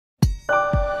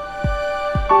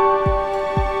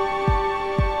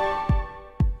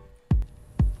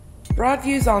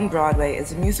BroadViews on Broadway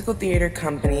is a musical theater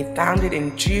company founded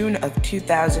in June of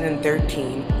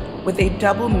 2013 with a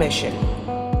double mission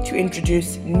to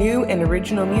introduce new and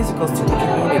original musicals to the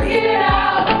community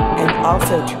and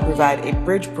also to provide a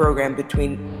bridge program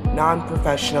between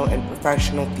non-professional and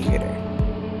professional theater.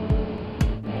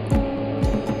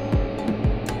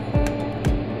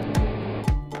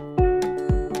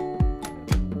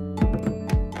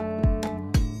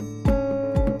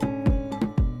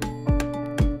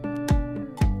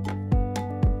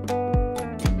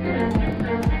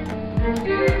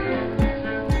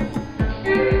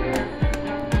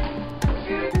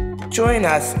 Join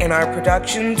us in our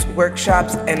productions,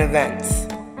 workshops, and events.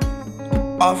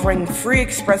 Offering free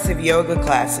expressive yoga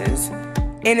classes,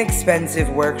 inexpensive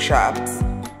workshops,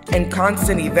 and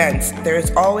constant events, there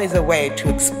is always a way to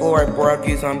explore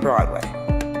Broadviews on Broadway.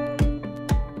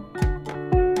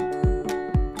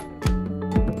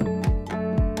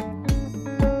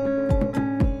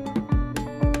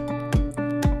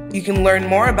 You can learn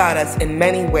more about us in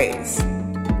many ways.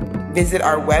 Visit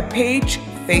our webpage,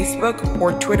 Facebook,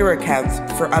 or Twitter accounts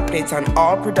for updates on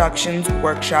all productions,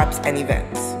 workshops, and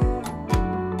events.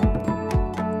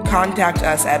 Contact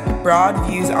us at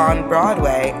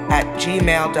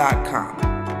broadviewsonbroadway@gmail.com.